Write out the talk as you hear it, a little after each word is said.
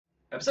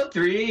Episode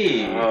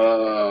 3.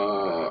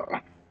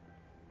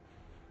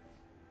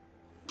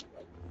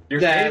 Your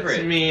That's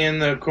favorite. me in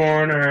the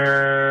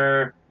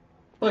corner.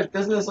 Look,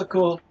 doesn't this look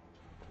cool?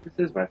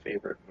 This is my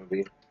favorite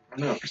movie. I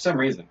don't know, for some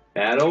reason.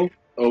 Battle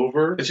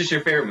over. It's just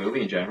your favorite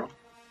movie in general.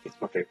 It's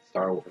my favorite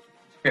Star Wars.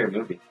 Favorite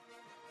movie.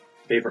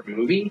 Favorite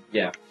movie?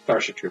 Yeah.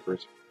 Starship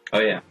Troopers. Oh,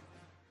 yeah.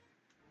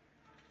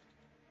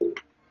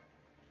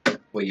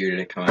 What year did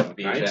it come out?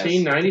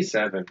 VHS?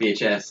 1997.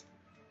 VHS.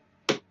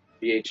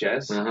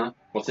 VHS? Uh-huh.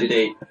 What's the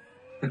date?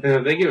 I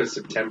think it was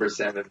September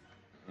 7th.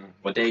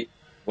 What date?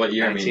 What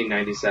year?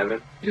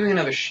 1997. You're doing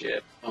another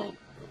shit. Oh.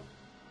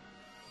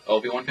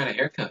 Obi-Wan got a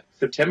haircut.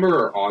 September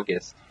or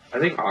August? I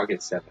think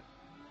August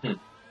 7th.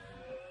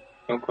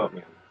 Don't quote me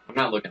on that. I'm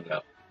not looking it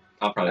up.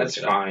 I'll probably That's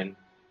look it up. fine.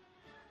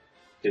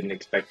 Didn't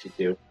expect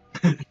you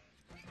to.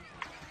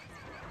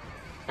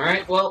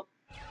 Alright, well.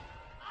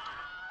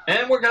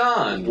 And we're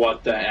gone.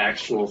 What the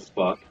actual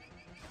fuck?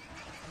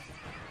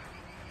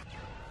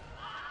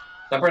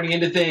 Stop running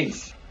into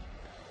things.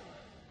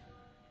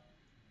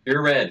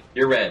 You're red.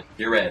 You're red.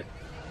 You're red.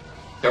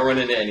 Don't run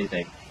into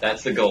anything.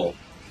 That's the goal.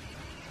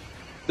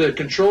 The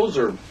controls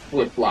are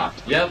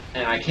flip-flopped. Yep,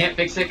 and I can't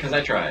fix it because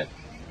I tried.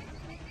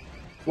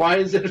 Why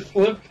is it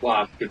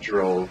flip-flop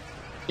control?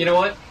 You know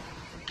what?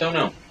 Don't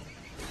know.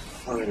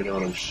 I don't even know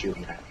what I'm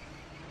shooting at.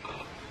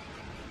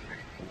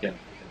 Okay.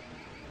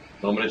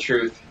 Moment of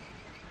truth.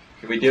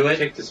 Can we do it?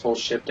 Take this whole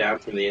ship down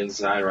from the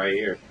inside right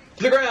here.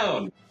 To the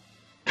ground!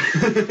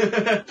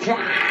 I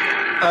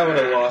would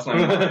have lost my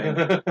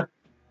mind.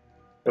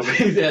 We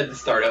had to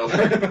start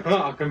over.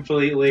 Oh,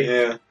 completely.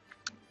 Yeah.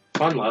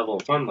 Fun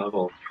level.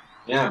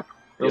 Yeah.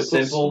 Real It's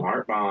a simple.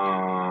 Smart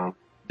bomb.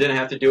 Didn't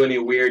have to do any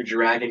weird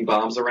dragging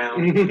bombs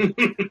around.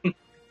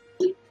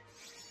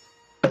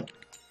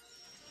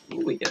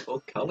 Ooh, we get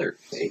both colors.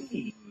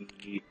 Hey.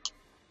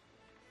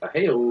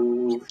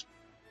 Hey-oh.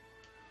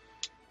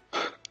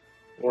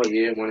 Well,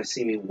 you didn't want to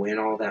see me win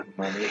all that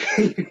money.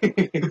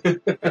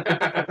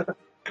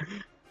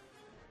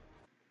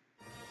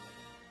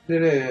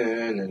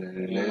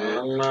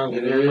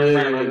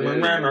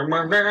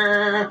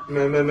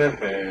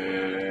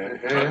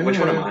 Which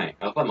one am I?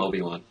 I hope I'm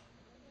Obi-Wan.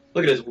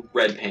 Look at his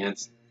red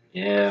pants.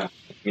 Yeah,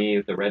 me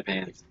with the red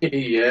pants.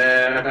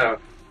 Yeah.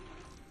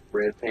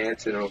 Red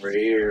pants in over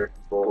here,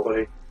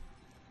 boy.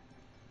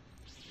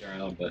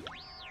 Yeah, but...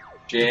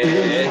 Shit.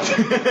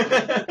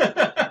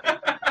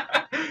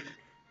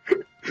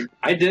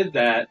 I did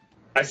that.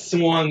 I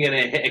swung and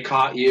it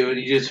caught you and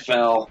you just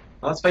fell.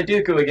 Let's fight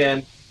Dooku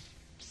again.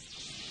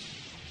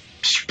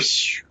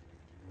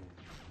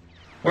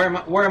 Where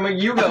am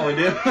you going,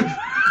 dude?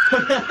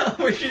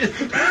 Why'd you just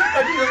leave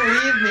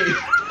me?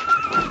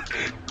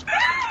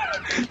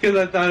 Because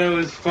I thought it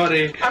was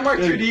funny. I'm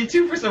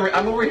R2-D2 for some reason.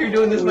 I'm over here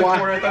doing this in the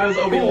corner. I thought it was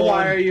Obi-Wan.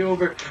 Why are you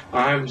over?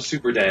 I'm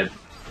super dead.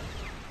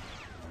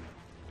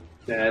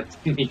 That's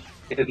me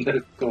in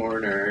the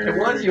corner. It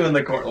was you in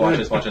the corner. Watch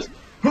this.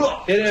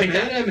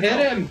 Hit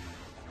him!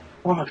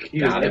 Fuck, he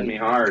just Got hit him. me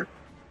hard.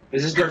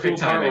 Is this the Perfect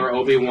cool part timing. where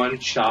Obi-Wan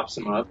chops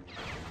him up?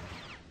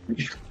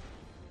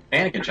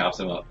 Anakin chops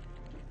him up.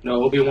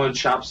 No, Obi-Wan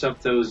chops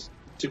up those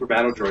super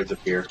battle droids up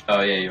here. Oh,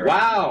 yeah, you're right.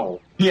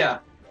 Wow! Yeah.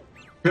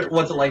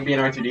 What's it like being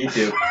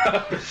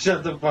R2-D2?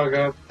 Shut the fuck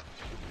up.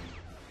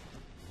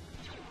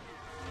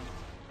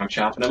 I'm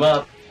chopping him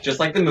up, just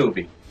like the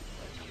movie.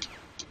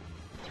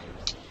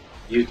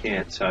 You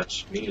can't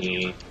touch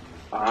me.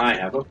 I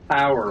have a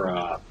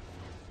power-up.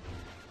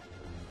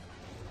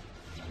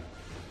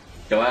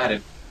 Go at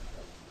him.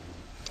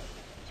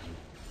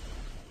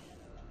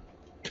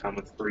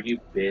 Coming for you,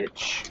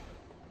 bitch.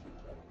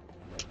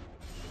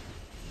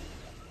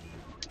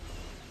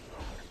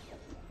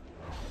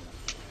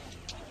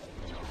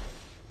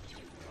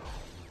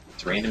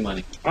 It's raining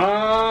money.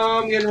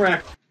 I'm getting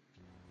wrecked.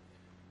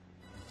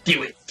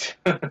 Do it.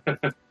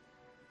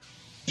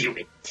 Do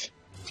it.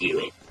 Do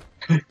it.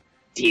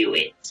 Do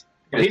it.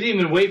 He didn't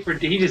even wait for.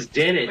 He just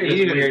did it. Look at He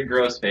his didn't weird,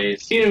 gross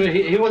face.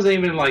 He wasn't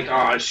even like, oh,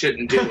 I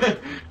shouldn't do it.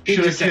 He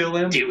Should I just said, kill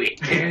him? Do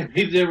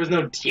it. There was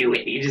no do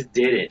it. He just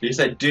did it. You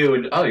said,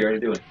 dude. Oh, you already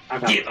do it.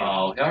 I'm Oh,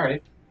 all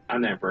right.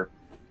 I'm the Emperor.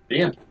 Be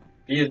him.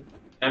 Be an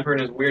emperor in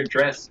his weird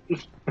dress.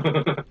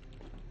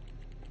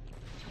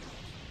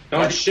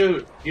 Don't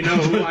shoot. You know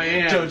who I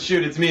am. Don't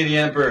shoot. It's me, the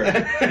emperor.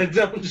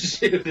 Don't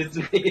shoot. It's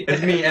me.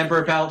 It's me,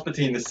 Emperor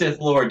Palpatine, the Sith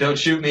Lord. Don't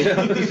shoot me.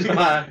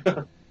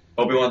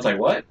 Obi-Wan's like,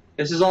 what?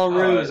 This is all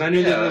ruse. I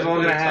knew yeah, this was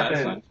all going to it's fine, happen.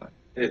 it's fine, it's fine.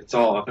 It's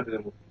all.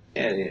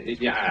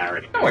 Yeah, I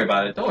already. Don't worry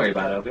about it. Don't worry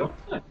about it, Obi-Wan.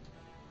 It's fine.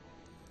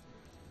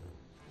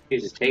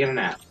 He's just taking a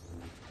nap.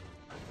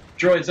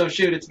 Droids, don't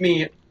shoot. It's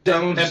me,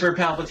 Don't. Emperor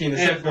Palpatine, the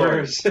Sith Emperor,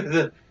 Lord.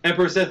 the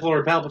Emperor Sith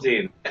Lord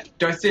Palpatine.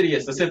 Darth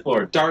Sidious, the Sith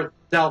Lord. Darth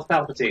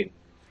Palpatine.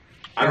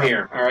 I'm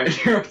here. All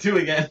right, you're up to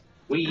again.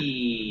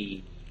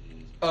 Wee.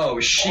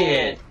 Oh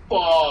shit!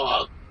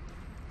 Fuck.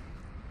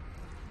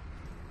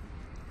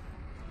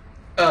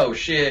 Oh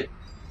shit!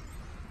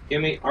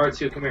 Give me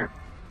R2. Come here.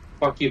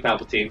 Fuck you,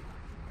 Palpatine.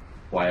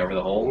 Fly over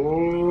the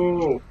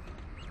hole. Oh.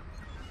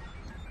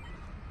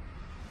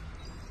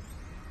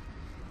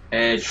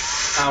 Edge.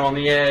 I'm on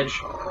the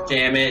edge.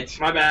 Damn it.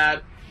 My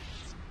bad.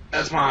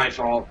 That's my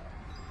fault.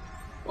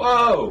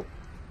 Whoa!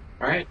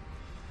 Alright.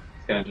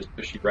 It's gonna just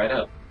push you right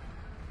up.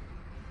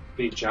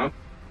 Can you jump?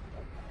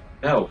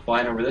 No,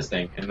 flying over this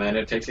thing, and then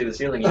it takes you to the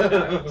ceiling and you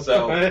die.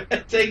 So,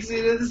 it takes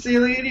you to the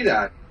ceiling and you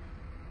die.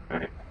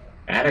 alright.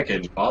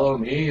 Anakin, follow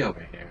me over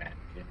here,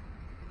 Anakin.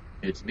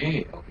 It's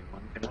me,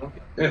 Obi-Wan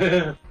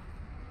Kenobi.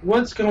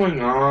 What's going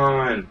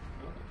on?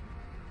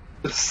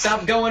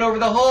 Stop going over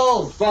the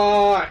holes!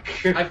 Fuck!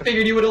 I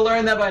figured you would have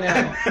learned that by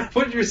now.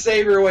 Put your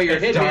saber away. You're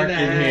It's hitting dark me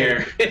in the here.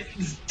 head.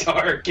 It's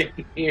dark in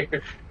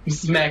here. I'm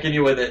smacking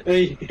you with it.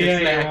 Yeah,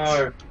 smacked. you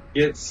are.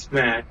 Get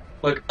smacked.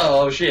 Look,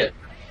 oh shit.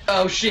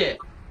 Oh shit.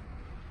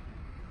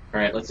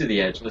 Alright, let's do the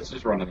edge. Let's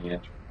just run on the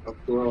edge. Of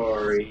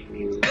glory.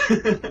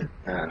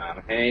 And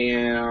I'm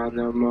hanging on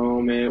the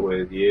moment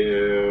with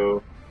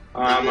you.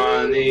 I'm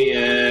on the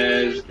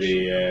edge,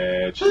 the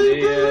edge,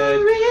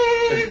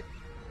 the edge.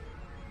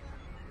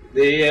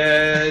 The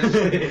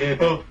edge.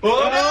 Oh,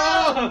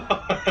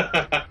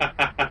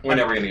 We're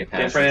never gonna get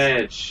past Different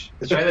this. edge.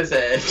 Let's try this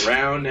edge.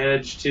 Round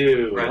edge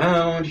too.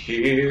 Round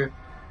here.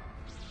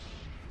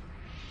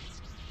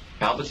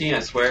 Palpatine,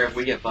 I swear, if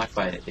we get fucked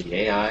by the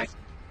AI,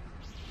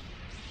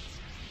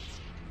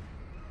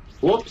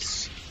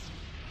 Whoops.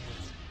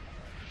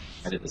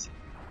 I did this.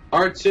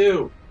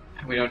 R2.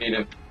 We don't need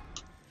him.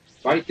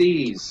 Fight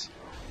these.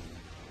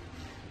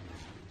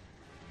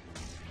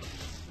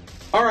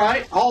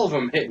 Alright, all of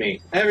them hit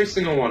me. Every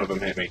single one of them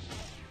hit me.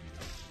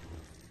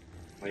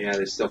 Oh yeah,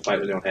 they still fight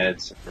with no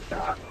heads. I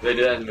forgot. They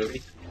did that in the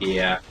movie?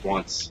 Yeah,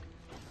 once.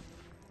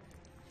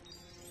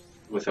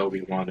 With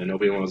Obi-Wan, and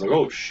Obi-Wan was like,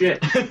 oh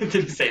shit. Did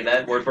he say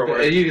that word for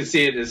word? You can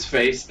see it in his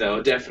face,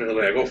 though. Definitely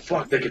like, oh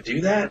fuck, they could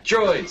do that?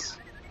 Droids!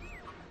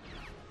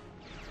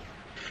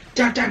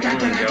 In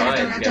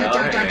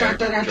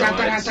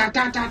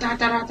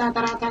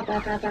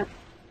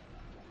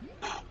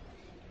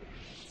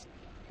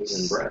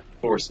breath.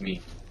 Force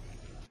me.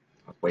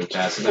 Way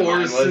faster than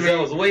mine Force was. me. That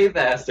was way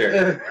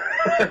faster.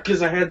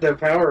 Because I had the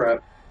power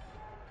up.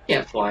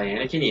 Can't fly,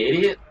 Anakin, you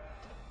idiot.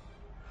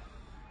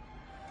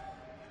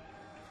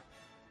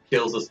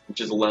 Kills us,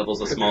 just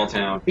levels a small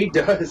town. He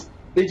does.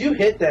 They do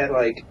hit that,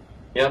 like...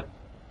 Yep.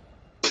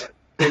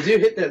 They do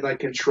hit that, like,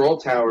 control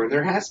tower, and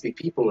there has to be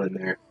people in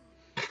there.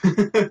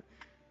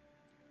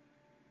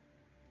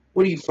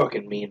 What do you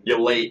fucking mean? You're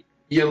late.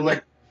 You're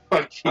like...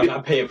 Fuck you. I'm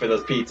not paying for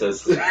those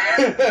pizzas.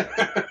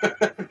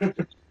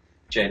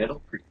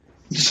 Genital.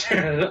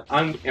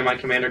 Am I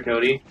Commander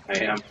Cody? I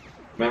am.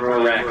 Remember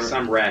Or Rex.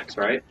 I'm Rex,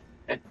 right?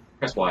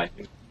 Press Y.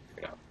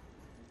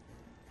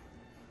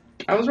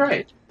 I was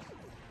right.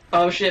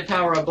 Oh shit,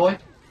 power up, boy.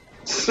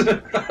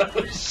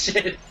 Oh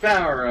shit,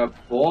 power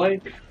up,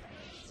 boy.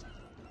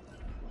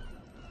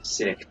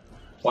 Sick.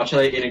 Watch how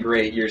they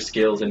integrate your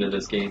skills into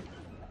this game.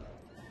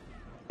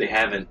 They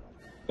haven't.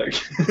 I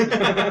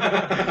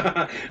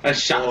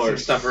shot some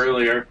stuff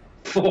earlier.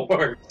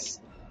 Force.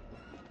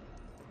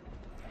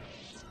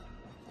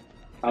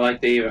 I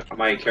like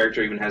my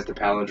character even has the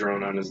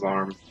palindrome on his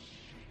arm.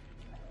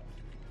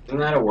 Isn't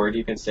that a word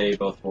you can say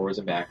both forwards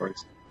and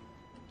backwards?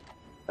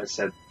 I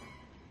said,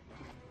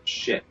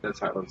 shit, that's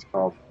how it's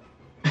called.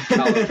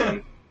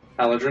 Palindrome.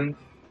 Palindrome?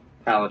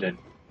 Paladin.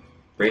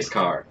 Race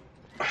car.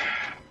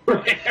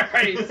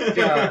 Race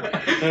car.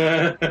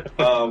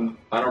 I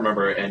don't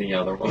remember any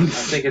other I ones.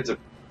 think it's a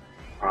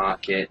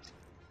rocket.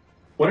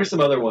 What are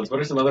some other ones? What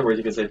are some other words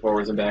you can say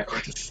forwards and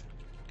backwards?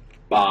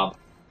 Bob.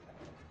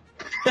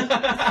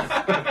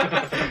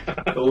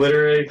 The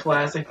literary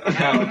classic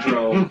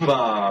palindrome,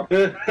 Bob.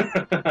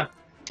 I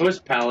wish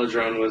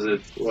palindrome was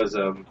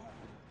a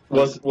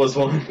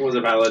one.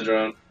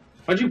 palindrome.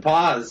 Why'd you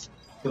pause?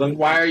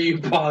 Why are you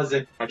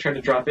pausing? I'm trying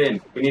to drop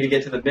in. We need to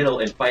get to the middle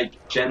and fight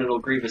Genital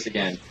Grievous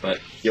again, but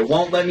you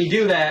won't let me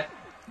do that.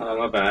 Oh,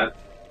 my bad.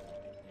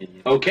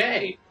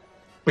 Okay.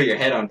 Put your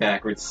head on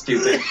backwards,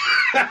 stupid.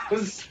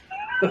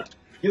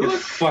 You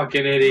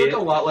fucking You idiot.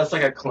 look a lot less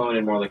like a clone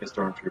and more like a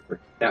stormtrooper.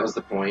 That was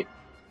the point.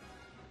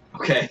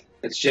 Okay.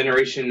 It's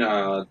Generation 2.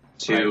 Right.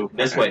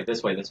 This way.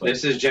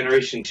 This is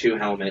Generation 2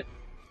 helmet.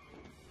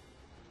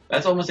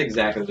 That's almost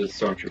exactly the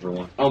stormtrooper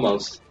one.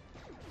 Almost.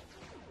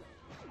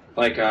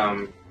 Like,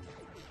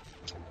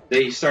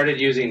 they started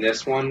using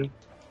this one,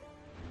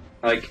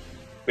 like,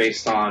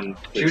 based on...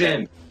 Shoot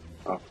him.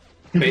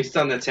 Based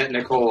on the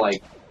technical,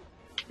 like,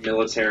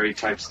 military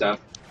type stuff.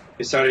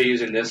 They started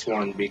using this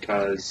one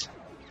because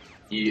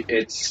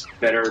it's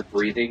better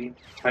breathing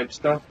type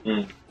stuff.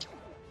 Mm.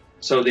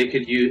 So they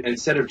could use,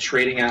 instead of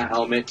trading out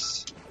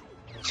helmets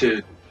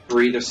to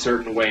breathe a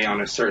certain way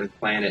on a certain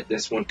planet,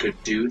 this one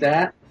could do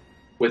that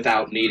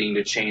without needing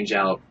to change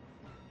out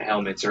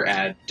helmets or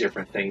add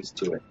different things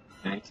to it.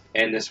 Nice.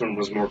 And this one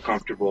was more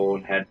comfortable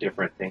and had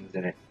different things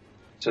in it.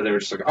 So they were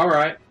just like, all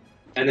right.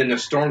 And then the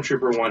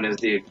Stormtrooper one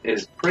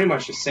is pretty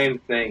much the same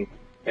thing,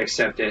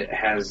 except it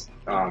has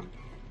a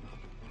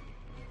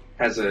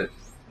I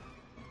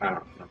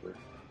don't remember.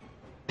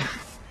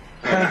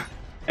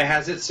 It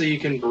has it so you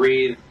can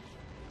breathe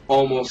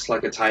almost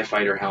like a TIE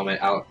fighter helmet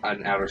out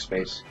in outer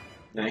space.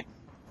 Nice.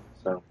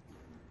 So,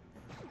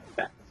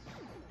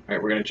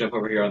 Alright, we're gonna jump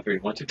over here on 3.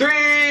 1, 2,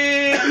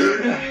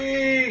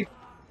 3!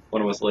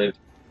 One of us lived.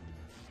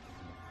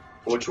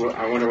 Which one?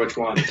 I wonder which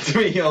one. It's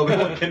me,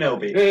 Obi-Wan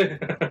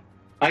Kenobi.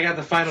 I got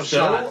the final So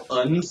shot.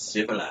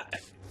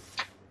 uncivilized.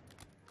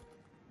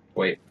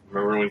 Wait,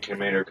 Remember when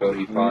Commander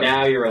Cody fought?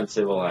 now you're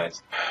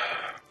uncivilized.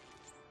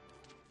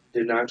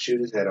 Did not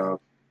shoot his head off.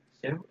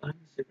 So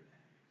uncivilized.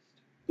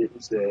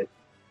 Didn't say.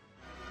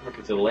 Look,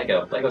 it's a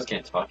Lego. Legos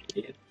can't talk,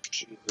 idiot.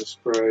 Jesus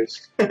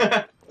Christ.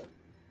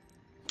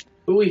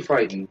 Who we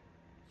fighting?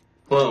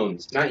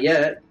 Clones. Not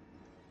yet.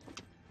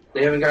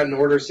 They haven't gotten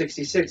Order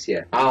 66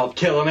 yet. I'll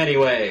kill them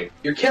anyway.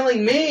 You're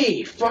killing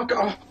me! Fuck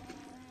off!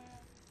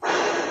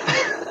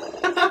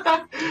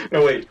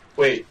 No, wait.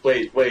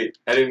 I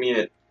didn't mean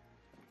it.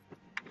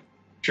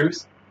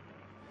 Truce?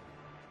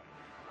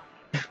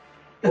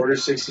 Order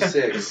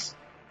 66.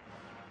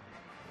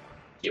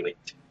 Do it.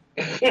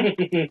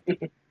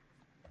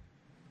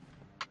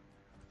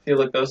 See,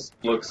 look, those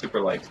look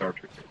super like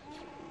Stormtroopers.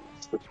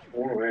 It's the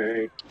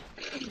point.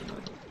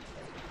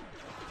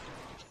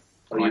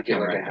 Oh, I you can't get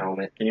like wear a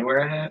helmet. Can you wear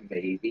a hat?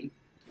 Maybe.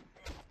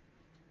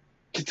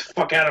 Get the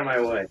fuck out of my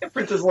way.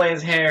 Princess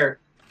Leia's hair.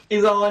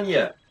 He's all on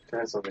you.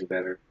 Try something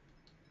better.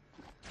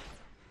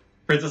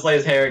 Princess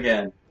Leia's hair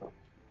again.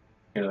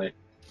 Here, wait.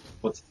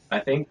 I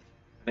think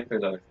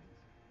there's other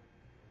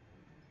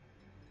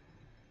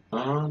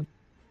things.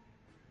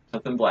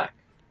 Something black.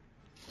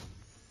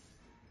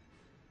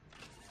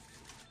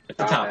 It's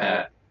a top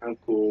hat. I'm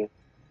cool.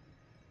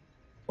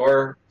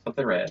 Or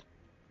something red.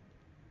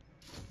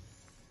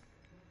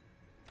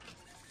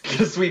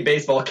 A sweet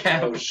baseball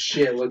cap. Oh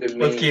shit, look at me.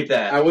 Let's keep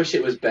that. I wish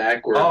it was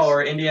backwards. Oh,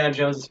 or Indiana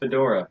Jones'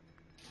 fedora.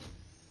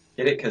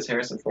 Get it? Because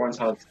Harrison Ford's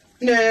hot.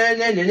 Na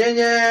na na na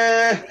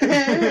na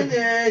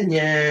na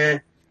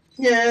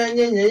na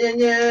na na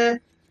na.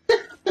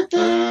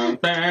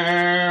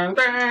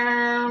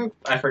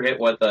 I forget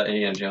what the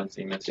Indiana Jones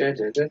theme is.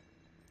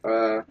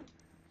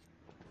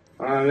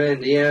 I'm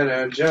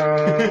Indiana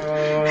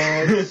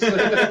Jones.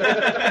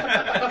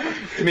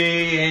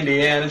 Me,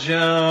 Indiana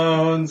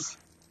Jones.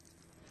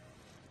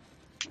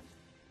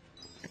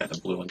 I got the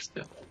blue one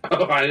still.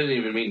 Oh, I didn't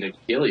even mean to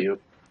kill you.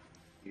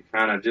 You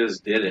kind of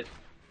just did it.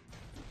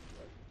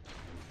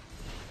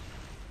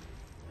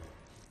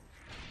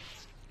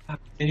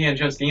 Indiana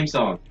Jones theme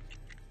song.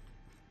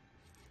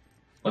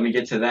 Let me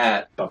get to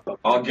that.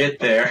 I'll get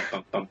there.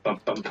 Come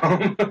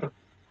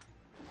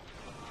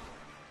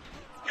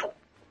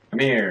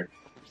here.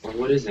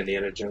 What is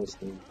Indiana Jones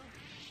theme? I'm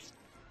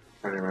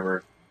trying to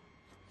remember.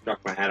 Knock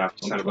my hat off.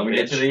 Son of a Let me bitch.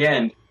 get to the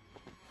end.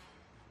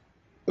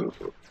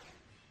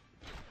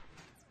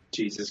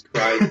 Jesus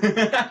Christ.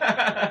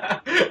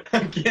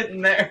 I'm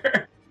getting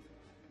there.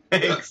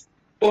 Thanks.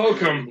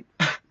 Welcome.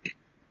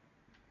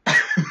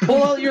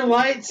 Pull out your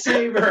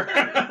lightsaber.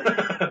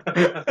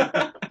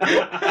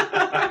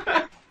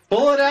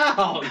 Pull it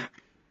out.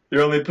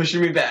 You're only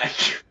pushing me back.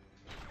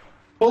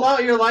 Pull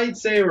out your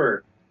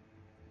lightsaber.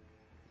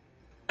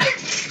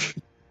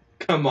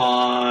 Come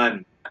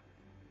on.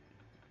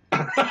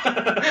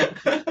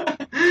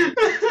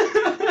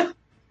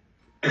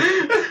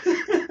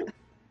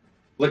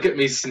 Look at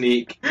me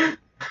sneak.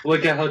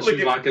 Look at how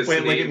Chewbacca sneaks.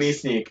 Wait, look at me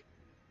sneak.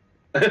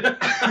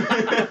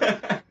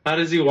 How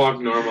does he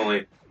walk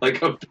normally?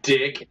 Like a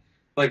dick?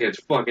 Like a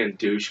fucking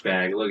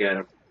douchebag. Look at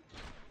him.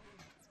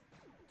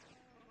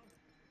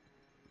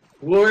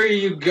 Where are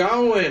you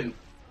going?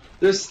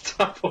 There's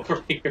stuff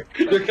over here.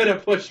 You're gonna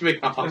push me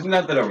off. There's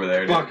nothing over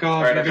there. Dude. Fuck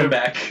off. Alright, I'll come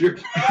back.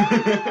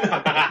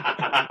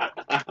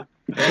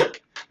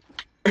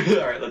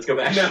 Alright, let's go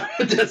back. No,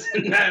 it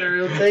doesn't matter.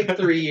 It'll take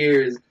 3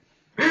 years.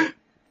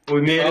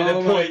 We made it a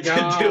Oh my point to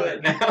God. do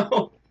it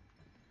now.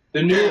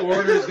 The New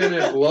Order's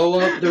gonna blow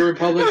up the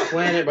Republic's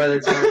planet by the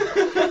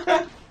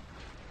time.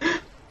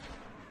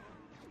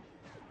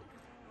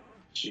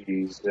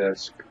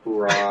 Jesus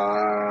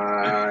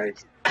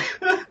Christ.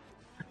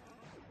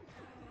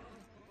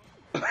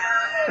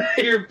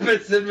 You're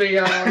pissing me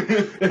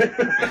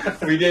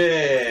off. We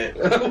did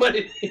it. What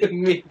do you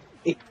mean?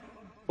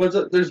 What's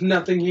up? There's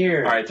nothing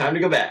here. Alright, time to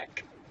go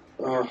back.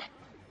 Oh.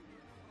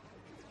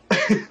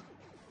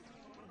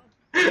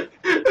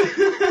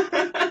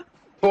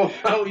 Pull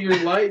out your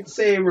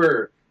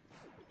lightsaber.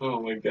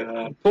 Oh my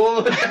god.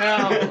 Pull it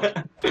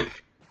out.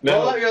 No,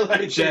 Pull out your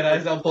lightsaber.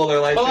 Jedis don't pull their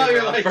lightsaber Pull out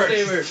your out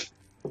lightsaber. first.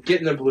 Get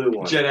in the blue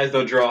one. Jedis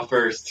don't draw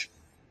first.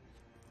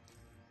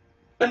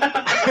 You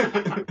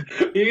gonna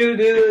do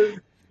this?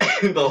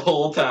 The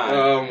whole time.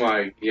 Oh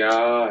my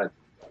god.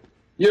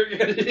 You're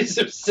gonna do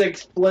some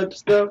 6 flip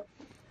stuff?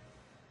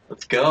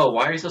 Let's go.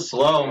 Why are you so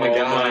slow? Oh my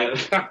god.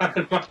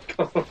 God,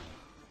 Michael.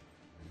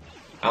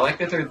 I like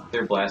that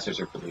their blasters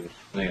are blue.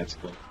 I think that's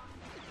cool.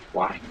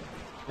 Why?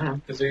 I don't know,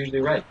 because they're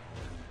usually red.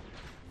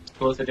 It's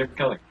cool, it's a different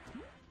color.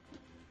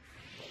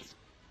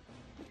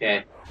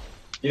 Okay.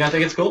 You don't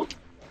think it's cool?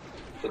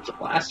 It's a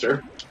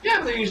blaster. Yeah,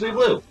 but they're usually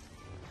blue.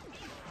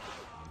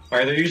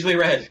 Or they're usually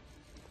red.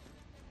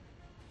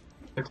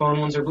 The clone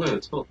ones are blue,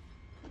 it's cool.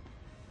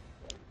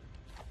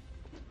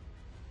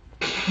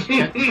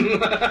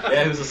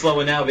 Yeah, who's the slow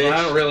one now, bitch?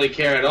 I don't really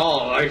care at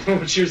all. Like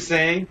what you're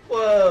saying.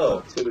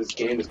 Whoa! So this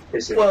game is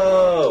pissing.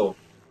 Whoa!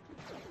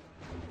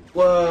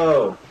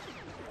 Whoa!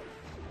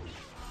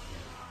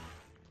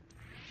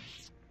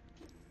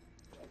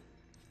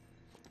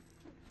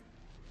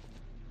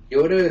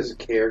 Yoda as a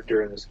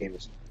character in this game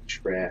is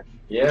trash.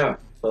 Yeah,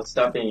 let's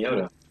stop being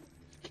Yoda.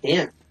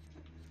 Can't.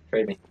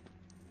 Trade me.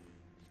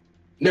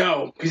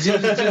 No, because he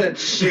doesn't do that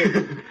shit.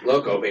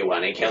 Look,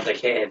 Obi-Wan, he killed the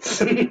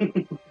kids.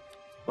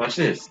 Watch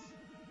this.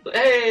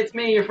 Hey, it's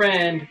me, your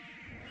friend.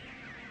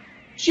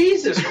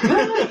 Jesus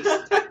Christ!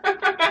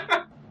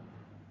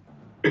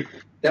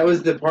 That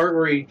was the part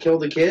where he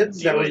killed the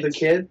kids? That was the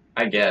kid?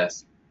 I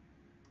guess.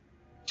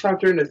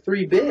 Chopped her into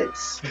 3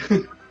 bits.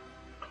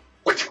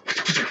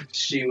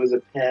 She was a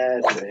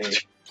Padme.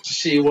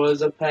 She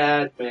was a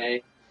Padme.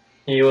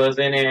 He was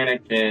an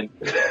Anakin.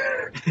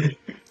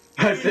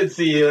 I said,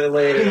 see you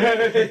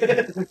later.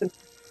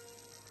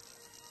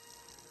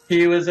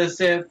 He was a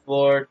Sith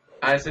Lord.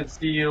 I said,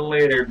 see you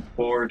later,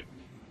 board.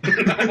 Oh,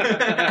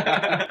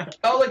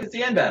 look, it's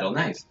the end battle.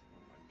 Nice.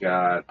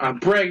 God, I'm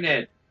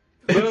pregnant.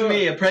 It's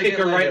me, a pregnant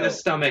Kick her right in Lego. the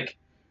stomach.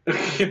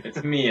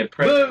 It's me, a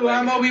pregnant Boo,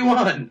 I'm Lego.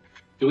 Obi-Wan.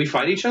 Do we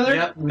fight each other?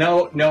 Yep,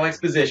 no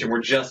exposition.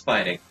 We're just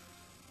fighting.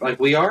 Like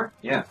we are?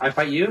 Yeah, I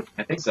fight you?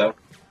 I think so.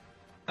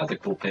 That's a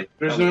cool pick.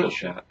 There's That was a no- cool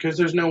shot. Because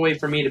there's no way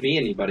for me to be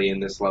anybody in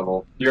this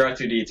level. You're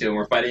R2-D2 and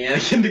we're fighting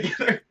Anakin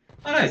together.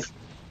 Oh, nice.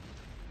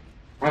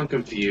 I'm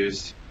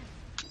confused.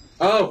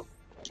 Oh!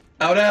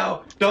 Oh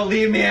no! Don't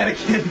leave me,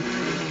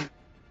 Anakin!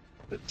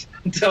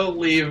 Don't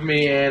leave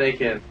me,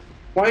 Anakin.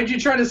 Why'd you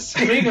try to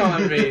swing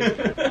on me?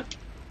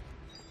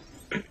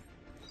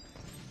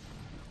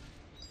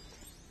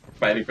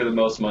 Fighting for the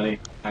most money.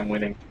 I'm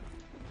winning.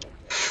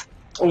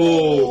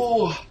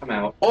 Oh! I'm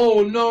out.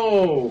 Oh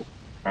no!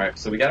 Alright,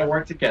 so we gotta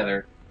work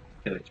together.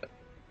 Kill each other.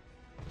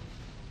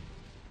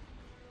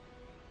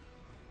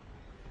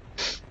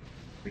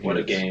 What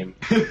a game.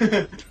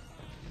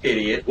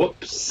 Idiot.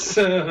 Whoops.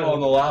 Oh, in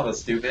the lava,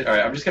 stupid.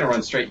 Alright, I'm just gonna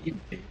run straight. You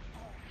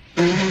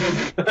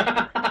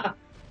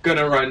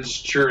Gonna run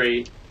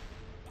straight.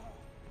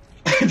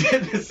 I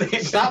did the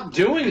same. Stop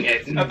doing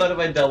it! I thought if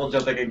I double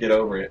jumped, I could get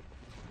over it.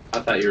 I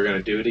thought you were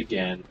gonna do it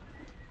again.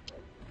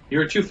 You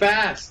were too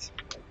fast.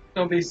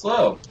 Don't be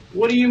slow.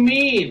 What do you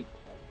mean?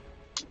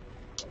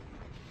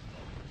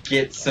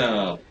 Get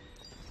some.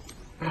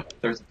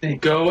 There's a thing.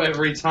 Go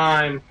every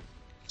time,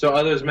 so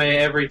others may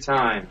every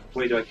time.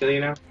 Wait, do I kill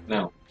you now?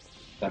 No.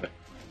 Stop it.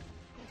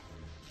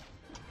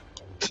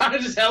 I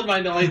just held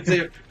my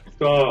lightsaber.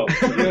 Stop.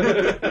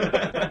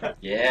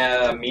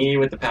 Yeah, me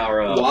with the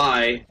power up.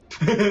 Why?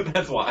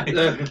 That's why.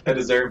 I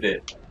deserved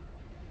it.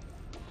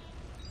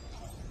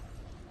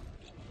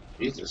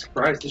 Jesus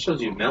Christ, this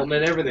shows you melting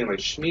and everything like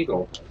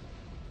Schmeagol.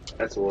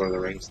 That's a Lord of the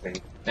Rings thing.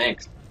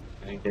 Thanks.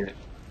 I did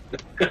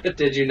it.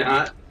 Did you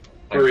not?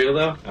 For real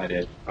though? I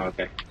did.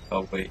 Okay.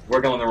 Oh, wait.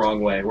 We're going the wrong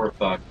way. We're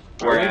fucked.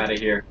 We're Are we? out of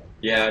here.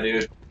 Yeah,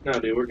 dude. No,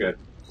 dude, we're good.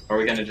 Are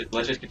we gonna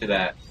let's just get to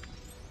that.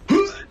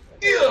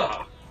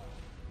 Yeah!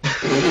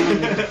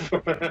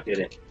 Did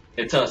it.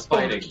 It's us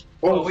fighting.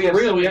 Oh, we for have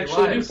real, so we many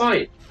actually lives. do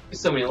fight.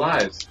 There's so many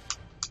lives.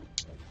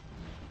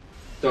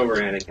 It's over,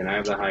 Anakin. I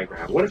have the high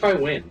ground. What if I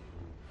win?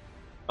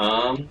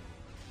 Well,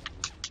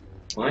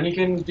 then you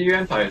can do your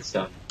Empire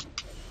stuff.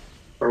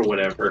 Or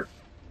whatever.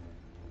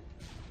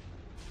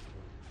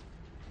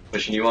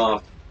 Pushing you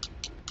off.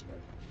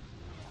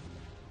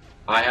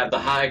 I have the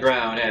high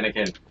ground,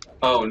 Anakin.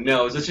 Oh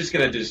no, is this just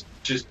gonna just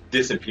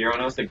disappear on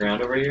us, the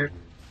ground over here?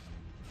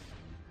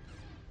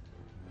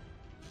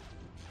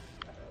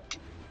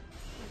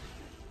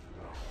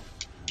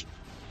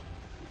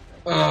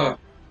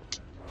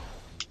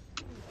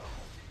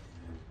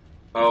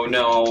 Oh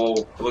no,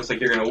 it looks like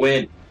you're gonna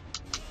win.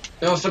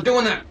 No, stop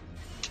doing that!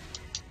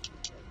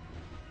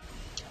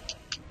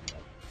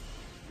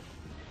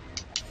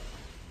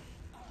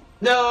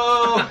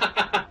 No!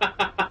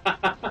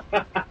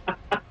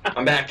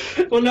 I'm back.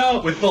 Well,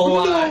 no. With full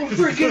lives.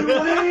 No freaking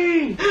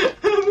way!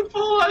 With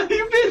full lives,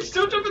 you bitch!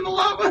 Don't jump in the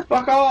lava!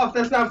 Fuck off!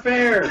 That's not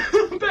fair.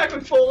 I'm back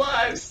with full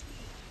lives.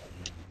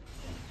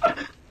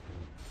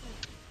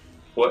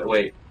 What?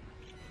 Wait.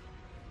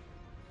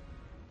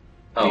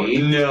 Oh Me?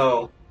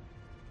 no.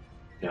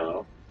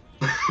 No.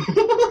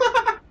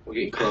 We're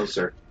getting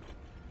closer.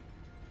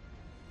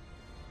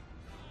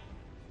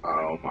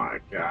 Oh my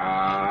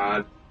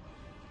god.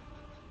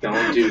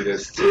 Don't do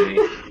this to me.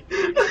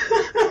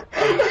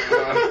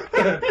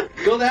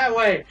 Go that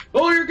way.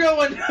 Oh, you're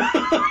going.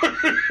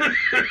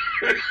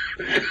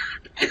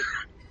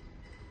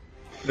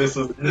 This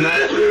is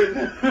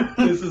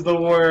this is the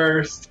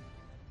worst.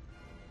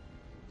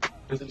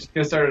 Is it just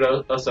gonna start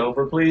us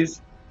over,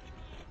 please?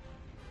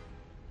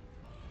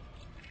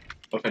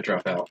 What if I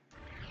drop out?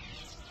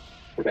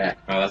 We're back.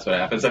 Oh, that's what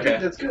happens. Okay.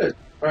 That's good.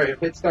 Alright,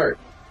 hit start.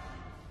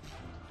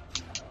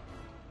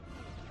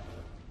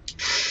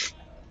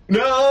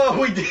 No,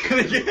 we did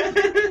it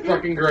again.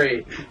 Fucking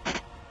great. I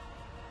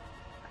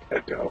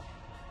gotta go.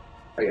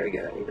 I gotta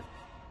get out of here.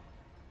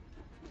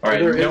 All right,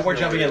 There no is more no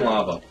jumping way in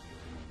out. lava.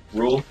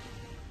 Rule.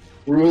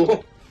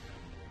 Rule.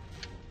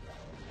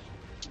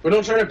 But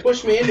don't try to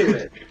push me into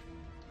it.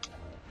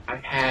 I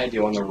had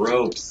you on the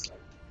ropes.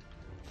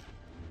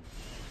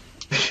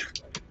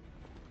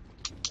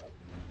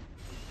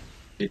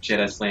 Big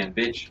Jedi slam,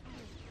 bitch.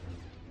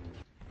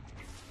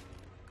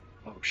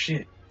 Oh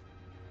shit.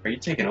 Are you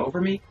taking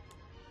over me?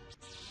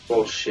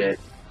 Bullshit.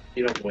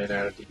 You don't win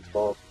out of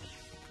default.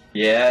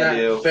 Yeah, I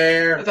do. Not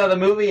fair. That's how the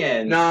movie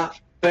ends. Not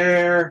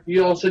fair.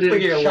 You also Look at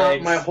didn't your chop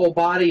legs. my whole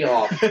body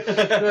off.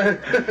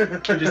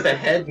 You're just a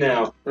head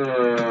now.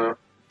 Mm-hmm.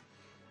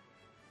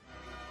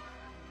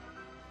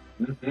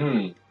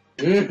 Mm-hmm.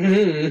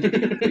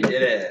 We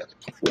did it.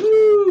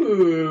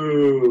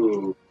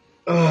 Woo!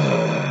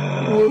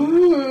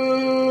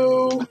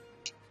 Woo!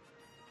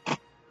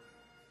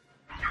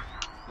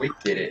 We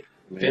did it.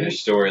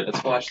 Finished story.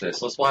 Let's watch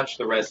this. Let's watch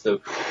the rest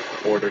of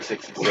Order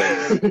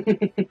 66.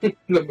 The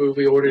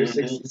movie Order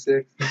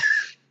 66.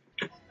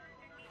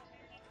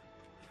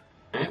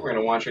 Alright, we're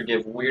gonna watch her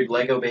give weird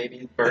Lego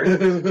babies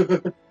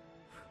birth.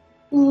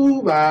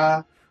 Ooh,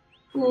 bah.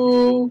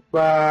 Ooh,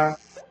 bah.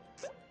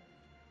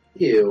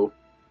 Ew.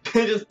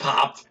 It just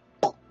popped.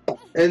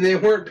 And they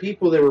weren't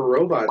people, they were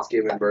robots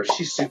giving birth.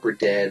 She's super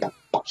dead.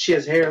 She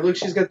has hair. Look,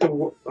 she's got the...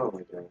 Oh,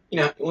 my God. You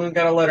know, we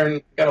gotta let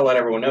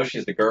everyone know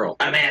she's the girl.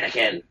 I'm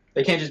Anakin.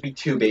 They can't just be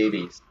two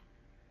babies.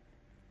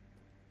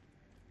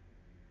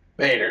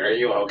 Vader, are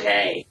you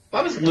okay?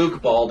 Why was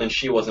Luke bald and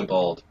she wasn't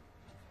bald?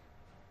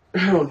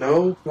 I don't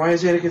know. Why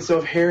does Anakin still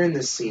have hair in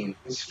this scene?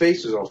 His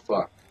face was all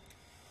fucked.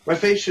 My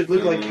face should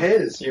look like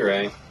his. You're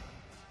right.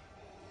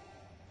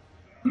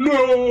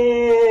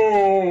 No!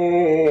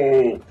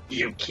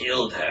 You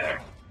killed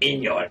her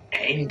in your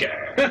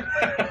anger.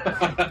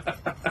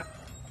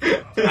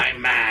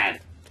 I'm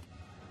mad.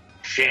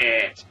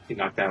 Shit. He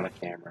knocked down the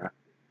camera.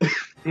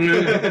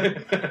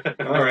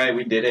 Alright,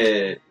 we did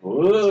it. Whoa.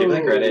 Let's give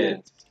the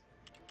credits.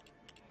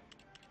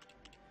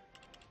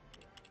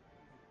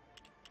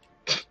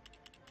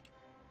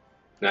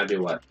 Now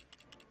do what?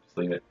 Just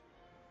leave it.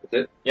 That's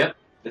it? Yep.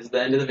 This is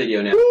the end of the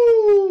video now.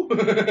 Woo!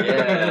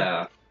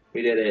 Yeah.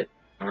 We did it.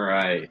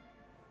 Alright.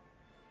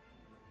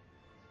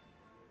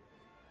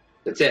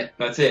 That's it.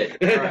 That's it.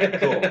 Alright,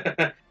 cool.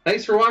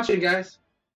 Thanks for watching, guys.